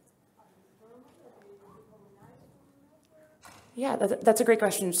 Are they thermal or they decolonize? Yeah, that's a great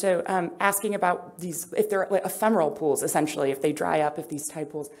question. So asking about these, if they're like ephemeral pools, essentially, if they dry up, if these tide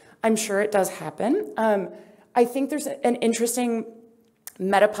pools, I'm sure it does happen. I think there's an interesting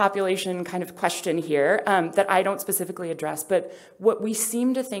metapopulation kind of question here that I don't specifically address, but what we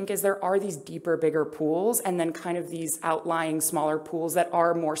seem to think is there are these deeper, bigger pools, and then kind of these outlying smaller pools that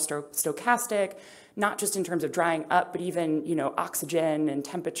are more stochastic, not just in terms of drying up, but even, you know, oxygen and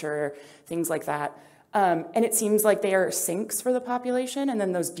temperature, things like that. And it seems like they are sinks for the population, and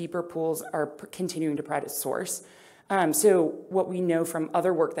then those deeper pools are continuing to provide a source. So what we know from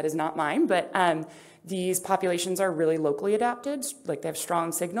other work that is not mine, but these populations are really locally adapted, like they have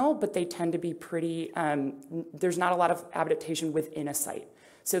strong signal, but they tend to be pretty, there's not a lot of adaptation within a site.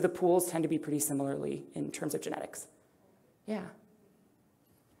 So the pools tend to be pretty similarly in terms of genetics. Yeah.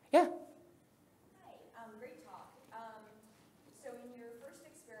 Yeah. Hi, great talk. So in your first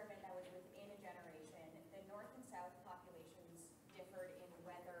experiment that was within a generation, the north and south populations differed in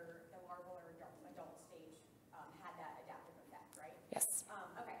whether the larval or adult stage had that adaptive effect, right? Yes.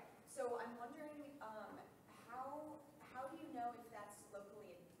 Okay, so I'm wondering how do you know if that's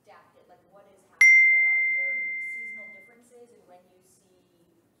locally adapted? Like what is happening there? Are there seasonal differences in when you see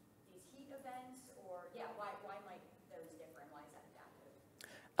these heat events, or why might those differ and why is that adaptive?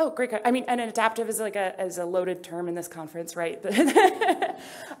 Oh, great. I mean, and an adaptive is like a loaded term in this conference, right?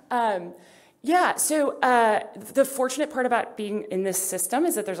 Yeah, so the fortunate part about being in this system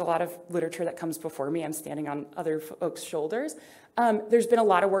is that there's a lot of literature that comes before me. I'm standing on other folks' shoulders. There's been a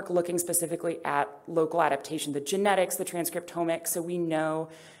lot of work looking specifically at local adaptation, the genetics, the transcriptomics, so we know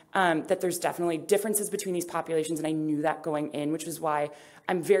that there's definitely differences between these populations, and I knew that going in, which is why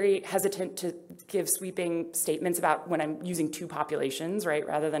I'm very hesitant to give sweeping statements about when I'm using two populations, right,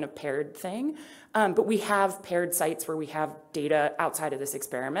 rather than a paired thing. But we have paired sites where we have data outside of this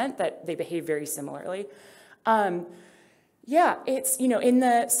experiment that they behave very similarly. Yeah, it's, in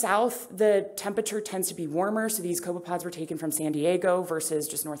the south, the temperature tends to be warmer, so these copepods were taken from San Diego versus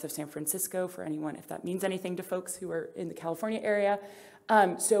just north of San Francisco, for anyone, if that means anything to folks who are in the California area.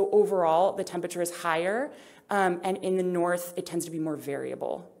 So overall, the temperature is higher, and in the north, it tends to be more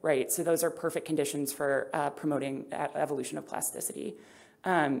variable, right? So those are perfect conditions for promoting evolution of plasticity.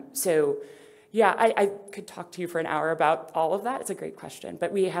 So yeah, I could talk to you for an hour about all of that. It's a great question,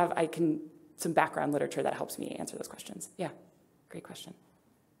 but we have, some background literature that helps me answer those questions. Yeah, great question.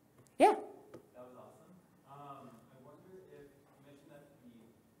 Yeah. That was awesome. I wonder if you mentioned that the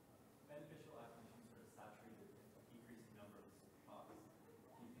beneficial adaptation sort of saturated a decreasing number of shocks. Do you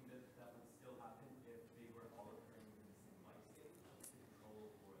think that that would still happen if they were all occurring in the same life stage to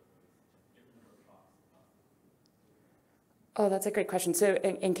control for those different number of shocks? Oh, that's a great question. So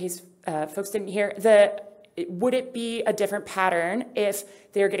in case folks didn't hear, would it be a different pattern if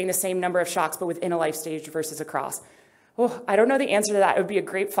they're getting the same number of shocks but within a life stage versus across? Oh, I don't know the answer to that. It would be a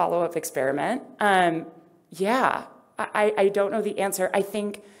great follow-up experiment. Yeah, I don't know the answer. I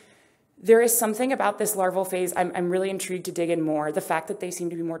think there is something about this larval phase. I'm really intrigued to dig in more. The fact that they seem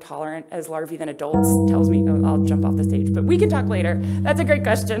to be more tolerant as larvae than adults tells me, I'll jump off the stage, but we can talk later. That's a great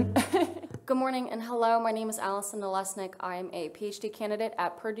question. Good morning and hello. My name is Allison Nalesnik. I am a PhD candidate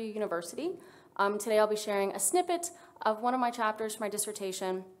at Purdue University. Today I'll be sharing a snippet of one of my chapters for my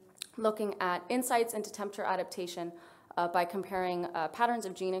dissertation, looking at insights into temperature adaptation by comparing patterns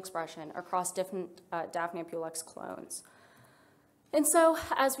of gene expression across different Daphnia pulex clones. And so,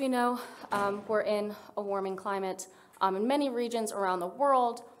 as we know, we're in a warming climate. In many regions around the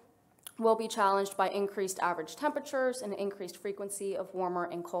world, will be challenged by increased average temperatures and increased frequency of warmer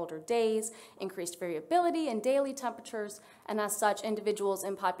and colder days, increased variability in daily temperatures, and as such, individuals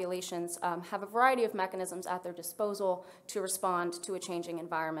and populations have a variety of mechanisms at their disposal to respond to a changing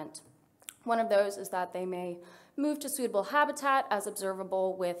environment. One of those is that they may move to suitable habitat as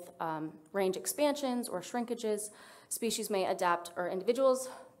observable with range expansions or shrinkages. Species may adapt, or individuals,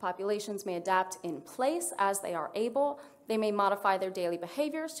 populations may adapt in place as they are able. They may modify their daily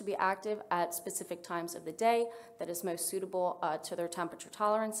behaviors to be active at specific times of the day that is most suitable to their temperature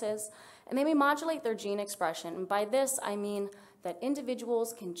tolerances. And they may modulate their gene expression. And by this, I mean that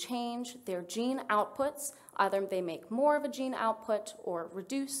individuals can change their gene outputs. Either they make more of a gene output or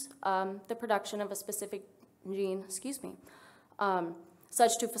reduce the production of a specific gene,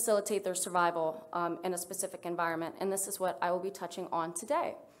 such to facilitate their survival in a specific environment. And this is what I will be touching on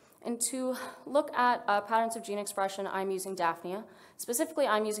today. And to look at patterns of gene expression, I'm using Daphnia. Specifically,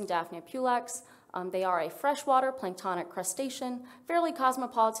 I'm using Daphnia pulex. They are a freshwater planktonic crustacean, fairly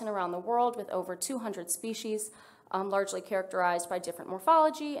cosmopolitan around the world with over 200 species, largely characterized by different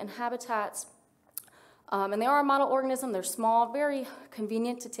morphology and habitats. And they are a model organism. They're small, very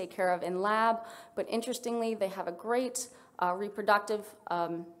convenient to take care of in lab, but interestingly, they have a great reproductive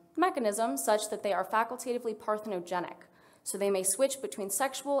mechanism such that they are facultatively parthenogenic. So they may switch between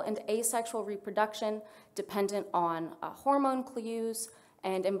sexual and asexual reproduction dependent on hormone cues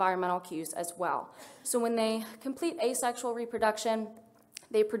and environmental cues as well. So when they complete asexual reproduction,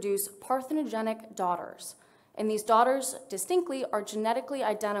 they produce parthenogenic daughters. And these daughters distinctly are genetically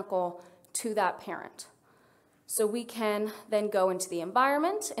identical to that parent. So we can then go into the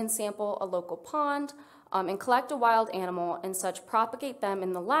environment and sample a local pond and collect a wild animal and such propagate them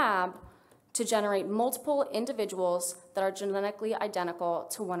in the lab to generate multiple individuals that are genetically identical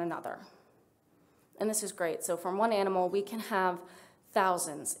to one another. And this is great. So from one animal, we can have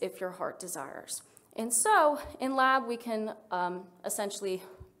thousands if your heart desires. And so in lab, we can essentially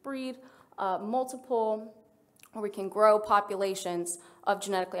breed multiple, or we can grow populations of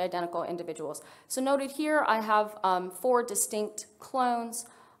genetically identical individuals. So noted here, I have 4 distinct clones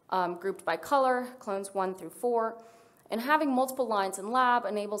grouped by color, clones 1 through 4. And having multiple lines in lab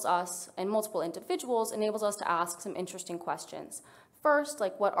enables us, and multiple individuals, enables us to ask some interesting questions. First,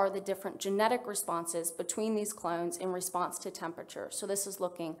 like what are the different genetic responses between these clones in response to temperature? So this is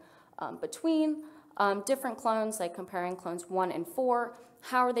looking between different clones, like comparing clones 1 and 4.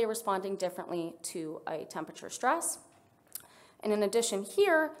 How are they responding differently to a temperature stress? And in addition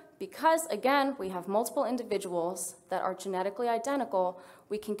here, because again, we have multiple individuals that are genetically identical,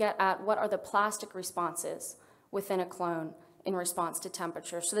 we can get at what are the plastic responses within a clone in response to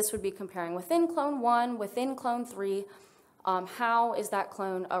temperature. So this would be comparing within clone 1, within clone 3, how is that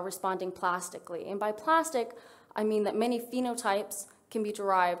clone responding plastically? And by plastic, I mean that many phenotypes can be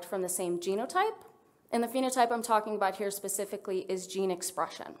derived from the same genotype. And the phenotype I'm talking about here specifically is gene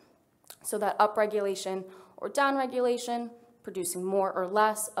expression. So that upregulation or downregulation, producing more or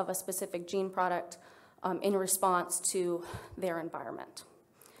less of a specific gene product in response to their environment.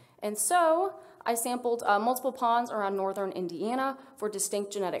 And so I sampled multiple ponds around northern Indiana for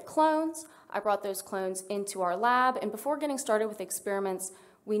distinct genetic clones. I brought those clones into our lab, and before getting started with experiments,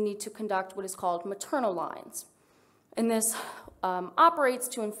 we need to conduct what is called maternal lines. And this operates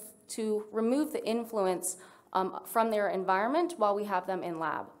to remove the influence from their environment while we have them in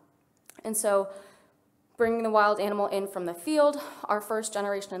lab. And so bringing the wild animal in from the field, our first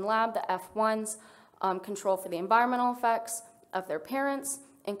generation in lab, the F1s, control for the environmental effects of their parents,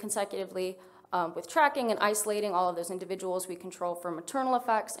 and consecutively with tracking and isolating all of those individuals, we control for maternal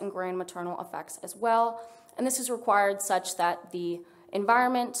effects and grand-maternal effects as well. And this is required such that the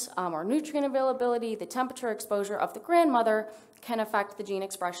environment or nutrient availability, the temperature exposure of the grandmother can affect the gene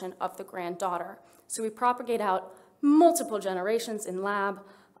expression of the granddaughter. So we propagate out multiple generations in lab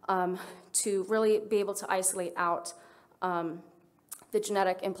to really be able to isolate out the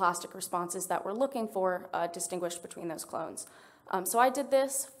genetic and plastic responses that we're looking for distinguished between those clones. So I did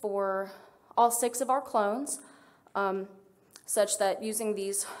this for all 6 of our clones, such that using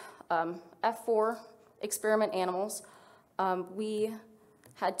these F4 experiment animals, we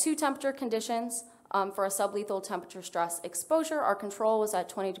had 2 temperature conditions for a sublethal temperature stress exposure. Our control was at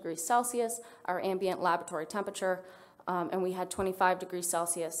 20 degrees Celsius, our ambient laboratory temperature, and we had 25 degrees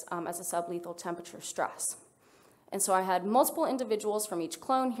Celsius as a sublethal temperature stress. And so I had multiple individuals from each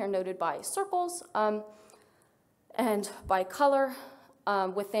clone, here noted by circles, and by color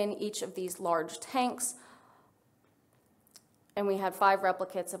within each of these large tanks. And we had 5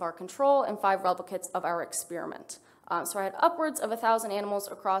 replicates of our control and 5 replicates of our experiment. So I had upwards of 1,000 animals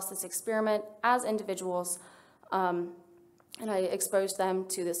across this experiment as individuals, and I exposed them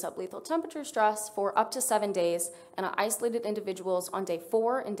to the sublethal temperature stress for up to 7 days, and I isolated individuals on day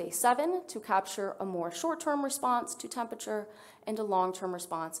 4 and day 7 to capture a more short-term response to temperature and a long-term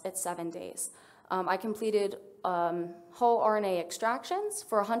response at 7 days. I completed whole RNA extractions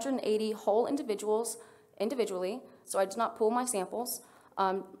for 180 whole individuals individually, so I did not pool my samples,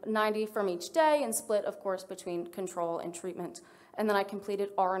 90 from each day and split, of course, between control and treatment. And then I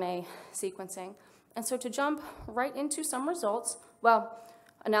completed RNA sequencing. And so to jump right into some results, well,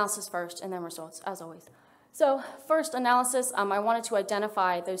 analysis first and then results, as always. So first, analysis, I wanted to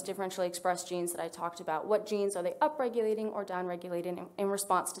identify those differentially expressed genes that I talked about. What genes are they upregulating or downregulating in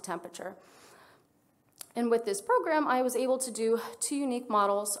response to temperature? And with this program, I was able to do 2 unique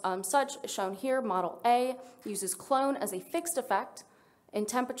models, such as shown here. Model A uses clone as a fixed effect and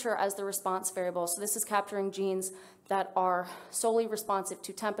temperature as the response variable. So this is capturing genes that are solely responsive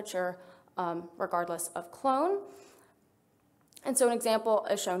to temperature regardless of clone. And so an example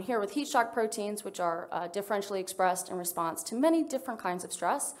is shown here with heat shock proteins, which are differentially expressed in response to many different kinds of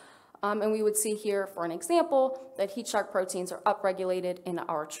stress. And we would see here, for an example, that heat shock proteins are upregulated in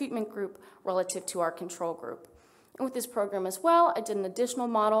our treatment group relative to our control group. And with this program as well, I did an additional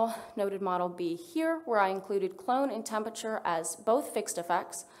model, noted model B here, where I included clone and temperature as both fixed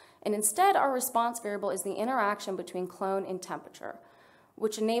effects. And instead, our response variable is the interaction between clone and temperature,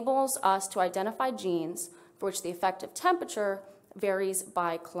 which enables us to identify genes for which the effect of temperature varies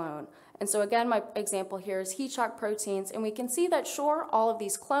by clone. And so again, my example here is heat shock proteins, and we can see that sure, all of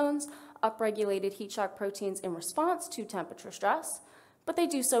these clones upregulated heat shock proteins in response to temperature stress, but they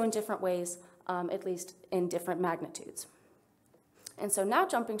do so in different ways, at least in different magnitudes. And so now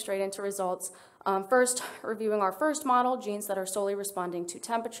jumping straight into results, First, reviewing our first model, genes that are solely responding to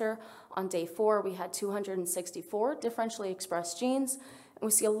temperature. On day 4, we had 264 differentially expressed genes, and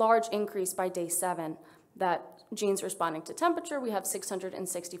we see a large increase by day 7 that genes responding to temperature, we have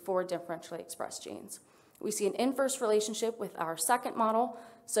 664 differentially expressed genes. We see an inverse relationship with our second model,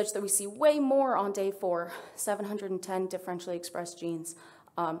 such that we see way more on day 4, 710 differentially expressed genes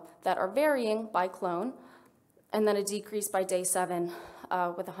that are varying by clone, and then a decrease by day 7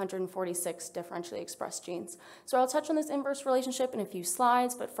 with 146 differentially expressed genes. So I'll touch on this inverse relationship in a few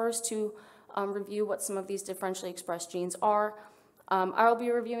slides, but first to review what some of these differentially expressed genes are. I'll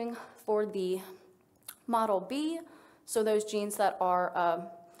be reviewing for the Model B, so those genes that are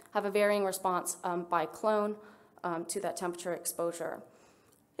have a varying response by clone to that temperature exposure.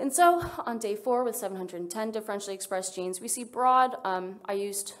 And so on day 4 with 710 differentially expressed genes, we see broad, I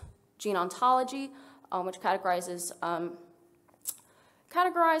used gene ontology, which categorizes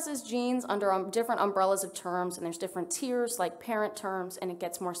genes under different umbrellas of terms, and there's different tiers like parent terms, and it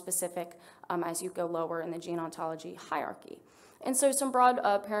gets more specific as you go lower in the gene ontology hierarchy. And so some broad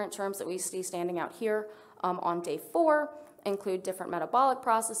parent terms that we see standing out here on day 4 include different metabolic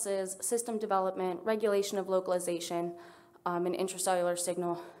processes, system development, regulation of localization, and intracellular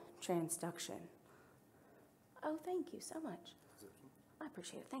signal transduction. Oh, thank you so much. I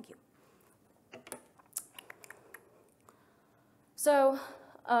appreciate it. Thank you. So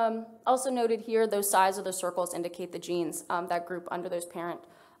also noted here, those sides of the circles indicate the genes that group under those parent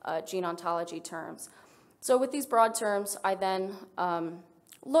gene ontology terms. So with these broad terms, I then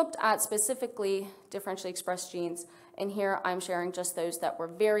looked at specifically differentially expressed genes, and here I'm sharing just those that were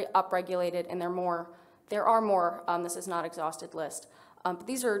very upregulated, and there are more, this is not an exhausted list, but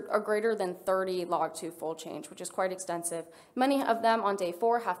these are greater than 30 log2 fold change, which is quite extensive. Many of them on day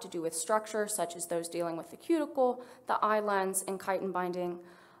 4 have to do with structure, such as those dealing with the cuticle, the eye lens, and chitin binding,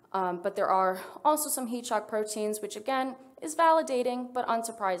 but there are also some heat shock proteins, which again is validating, but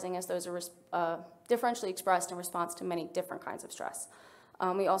unsurprising, as those are differentially expressed in response to many different kinds of stress.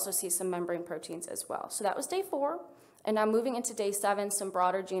 We also see some membrane proteins as well. So that was day 4. And now moving into day 7, some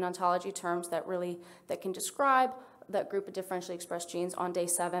broader gene ontology terms that can describe that group of differentially expressed genes. On day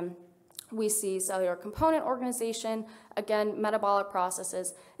 7, we see cellular component organization, again, metabolic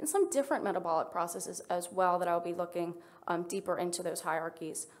processes, and some different metabolic processes as well that I'll be looking deeper into those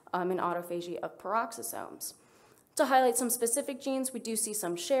hierarchies in autophagy of peroxisomes. To highlight some specific genes, we do see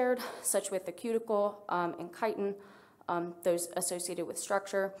some shared, such with the cuticle and chitin, those associated with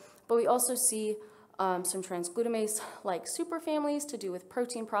structure, but we also see some transglutamase-like superfamilies to do with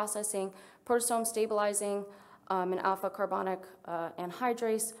protein processing, proteasome stabilizing, and alpha carbonic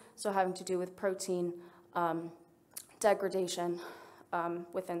anhydrase, so having to do with protein degradation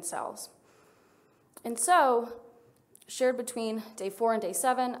within cells. And so, shared between day 4 and day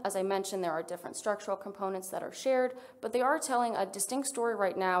 7, as I mentioned, there are different structural components that are shared, but they are telling a distinct story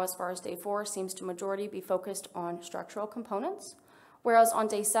right now as far as day 4 seems to majority be focused on structural components. Whereas on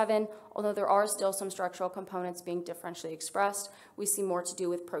day 7, although there are still some structural components being differentially expressed, we see more to do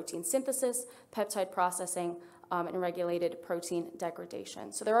with protein synthesis, peptide processing, and regulated protein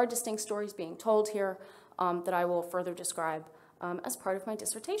degradation. So there are distinct stories being told here that I will further describe as part of my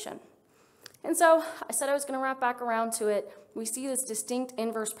dissertation. And so I said I was going to wrap back around to it. We see this distinct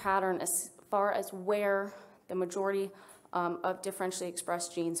inverse pattern as far as where the majority of differentially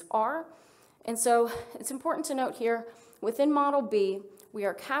expressed genes are. And so it's important to note here, within Model B, we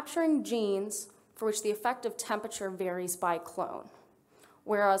are capturing genes for which the effective temperature varies by clone.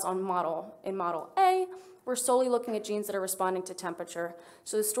 Whereas in Model A, we're solely looking at genes that are responding to temperature.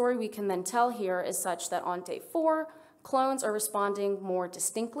 So the story we can then tell here is such that on day 4, clones are responding more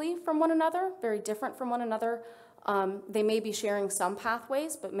distinctly from one another, very different from one another. They may be sharing some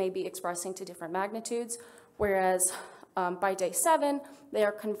pathways, but may be expressing to different magnitudes, whereas by day 7, they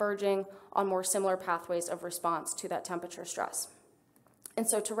are converging on more similar pathways of response to that temperature stress. And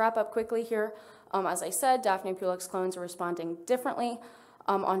so to wrap up quickly here, as I said, Daphne pulex clones are responding differently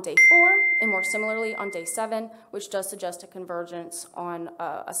on day 4 and more similarly on day 7, which does suggest a convergence on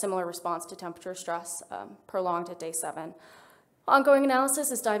a similar response to temperature stress prolonged at day 7. Ongoing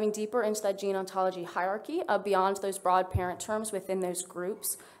analysis is diving deeper into that gene ontology hierarchy beyond those broad parent terms within those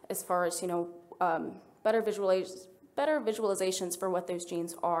groups as far as, better visualizations for what those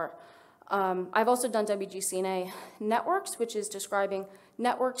genes are. I've also done WGCNA networks, which is describing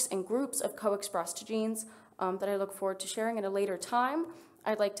networks and groups of co-expressed genes that I look forward to sharing at a later time.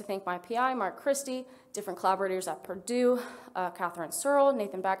 I'd like to thank my PI, Mark Christie, different collaborators at Purdue, Catherine Searle,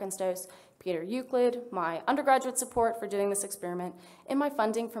 Nathan Backenstos, Peter Euclid, my undergraduate support for doing this experiment, and my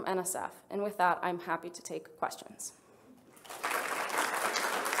funding from NSF. And with that, I'm happy to take questions.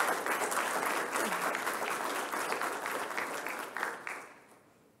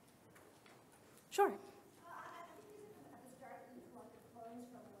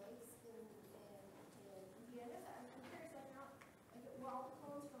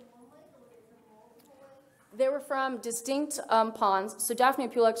 They were from distinct ponds. So Daphnia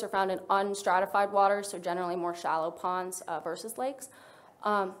pulex are found in unstratified waters, so generally more shallow ponds versus lakes.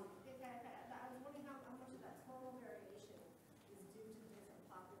 I was wondering how much of that tonal variation is due to different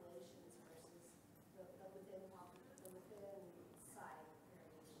populations versus the within side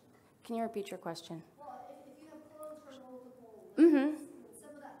variation. Can you repeat your question? Well, if you have clones from multiple Mm-hmm.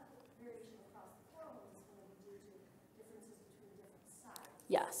 some of that variation across the clones is going to be due to differences between different sides.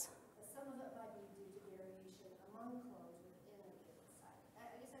 Yes. But some of it might be due to variation among clones within a given site.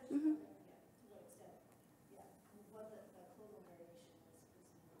 I guess I was just wondering, to what extent, what the clonal variation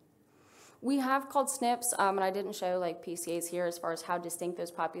is. We have called SNPs, and I didn't show like PCAs here as far as how distinct those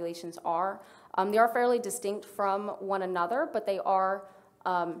populations are. They are fairly distinct from one another, but they are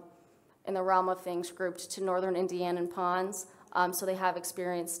in the realm of things grouped to northern Indianan ponds. So they have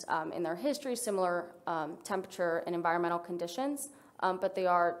experienced in their history similar temperature and environmental conditions, but they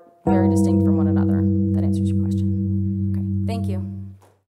are very distinct from one another. That answers your question.